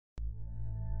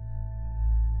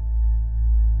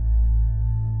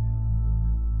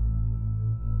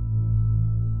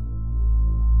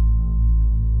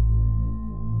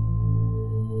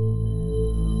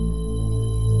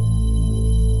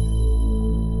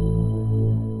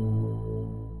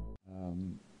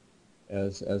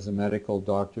as a medical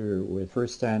doctor with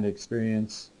first-hand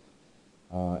experience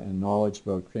and knowledge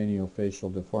about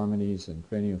craniofacial deformities and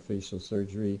craniofacial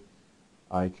surgery,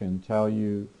 I can tell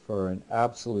you for an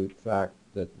absolute fact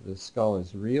that the skull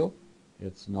is real.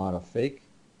 It's not a fake.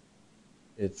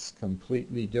 It's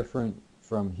completely different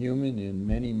from human in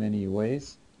many, many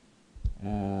ways.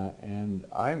 And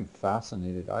I'm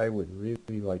fascinated. I would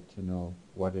really like to know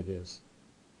what it is.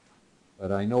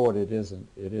 But I know what it isn't.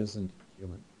 It isn't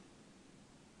human.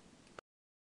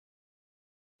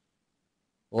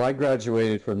 Well, I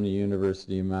graduated from the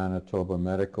University of Manitoba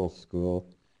Medical School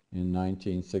in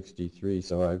 1963,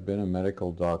 so I've been a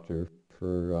medical doctor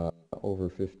for over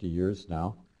 50 years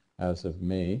now, as of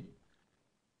May.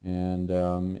 And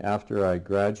after I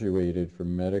graduated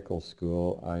from medical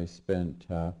school, I spent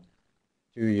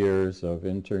 2 years of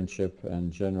internship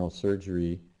and general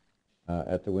surgery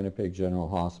at the Winnipeg General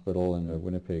Hospital and the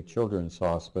Winnipeg Children's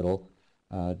Hospital,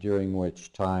 during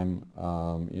which time,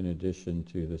 in addition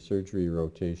to the surgery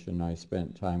rotation, I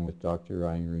spent time with Dr.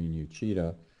 Irene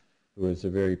Uchida, who was a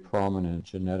very prominent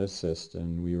geneticist,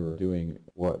 and we were doing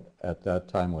what at that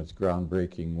time was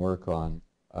groundbreaking work on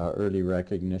early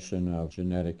recognition of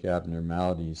genetic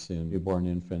abnormalities in newborn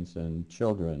infants and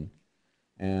children.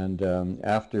 And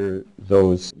after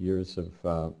those years of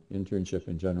internship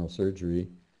in general surgery,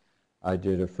 I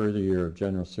did a further year of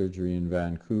general surgery in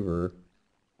Vancouver,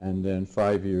 and then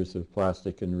 5 years of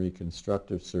plastic and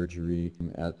reconstructive surgery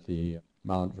at the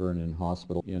Mount Vernon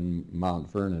Hospital in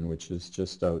Mount Vernon, which is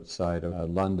just outside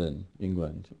of London,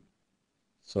 England.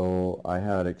 So I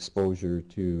had exposure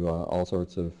to all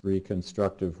sorts of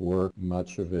reconstructive work.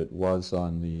 Much of it was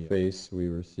on the face. We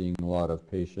were seeing a lot of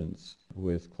patients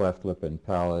with cleft lip and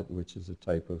palate, which is a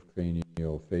type of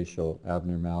craniofacial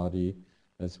abnormality,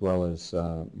 as well as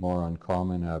more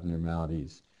uncommon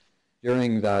abnormalities.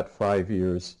 During that 5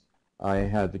 years, I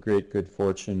had the great good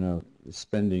fortune of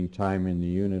spending time in the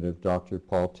unit of Dr.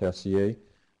 Paul Tessier,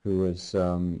 who was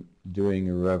doing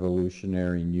a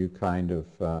revolutionary new kind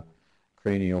of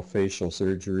craniofacial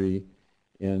surgery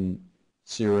in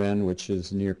Suresnes, which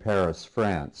is near Paris,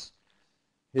 France.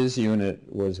 His unit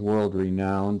was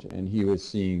world-renowned, and he was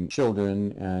seeing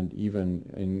children and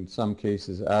even, in some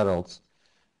cases, adults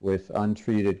with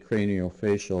untreated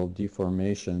craniofacial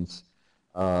deformations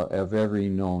of every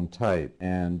known type.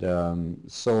 And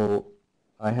so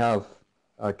I have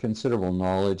a considerable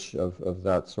knowledge of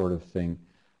that sort of thing.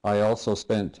 I also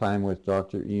spent time with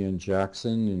Dr. Ian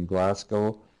Jackson in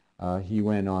Glasgow. He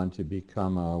went on to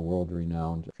become a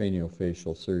world-renowned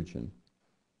craniofacial surgeon.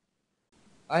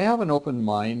 I have an open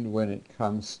mind when it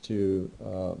comes to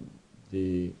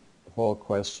the whole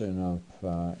question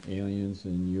of aliens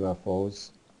and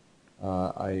UFOs.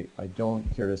 I don't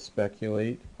care to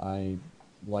speculate. I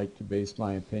like to base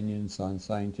my opinions on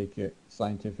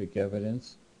scientific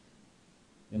evidence.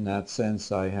 In that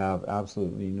sense, I have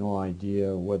absolutely no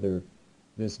idea whether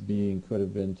this being could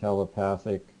have been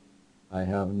telepathic. I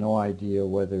have no idea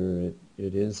whether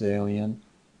it is alien,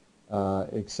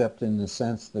 except in the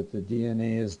sense that the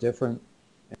DNA is different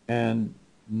and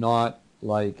not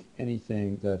like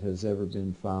anything that has ever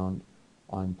been found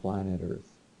on planet Earth.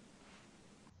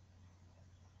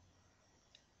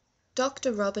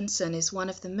 Dr. Robinson is one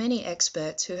of the many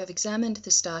experts who have examined the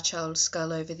Starchild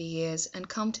Skull over the years and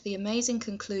come to the amazing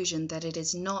conclusion that it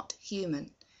is not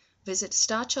human. Visit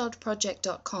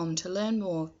starchildproject.com to learn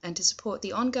more and to support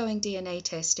the ongoing DNA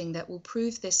testing that will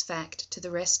prove this fact to the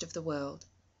rest of the world.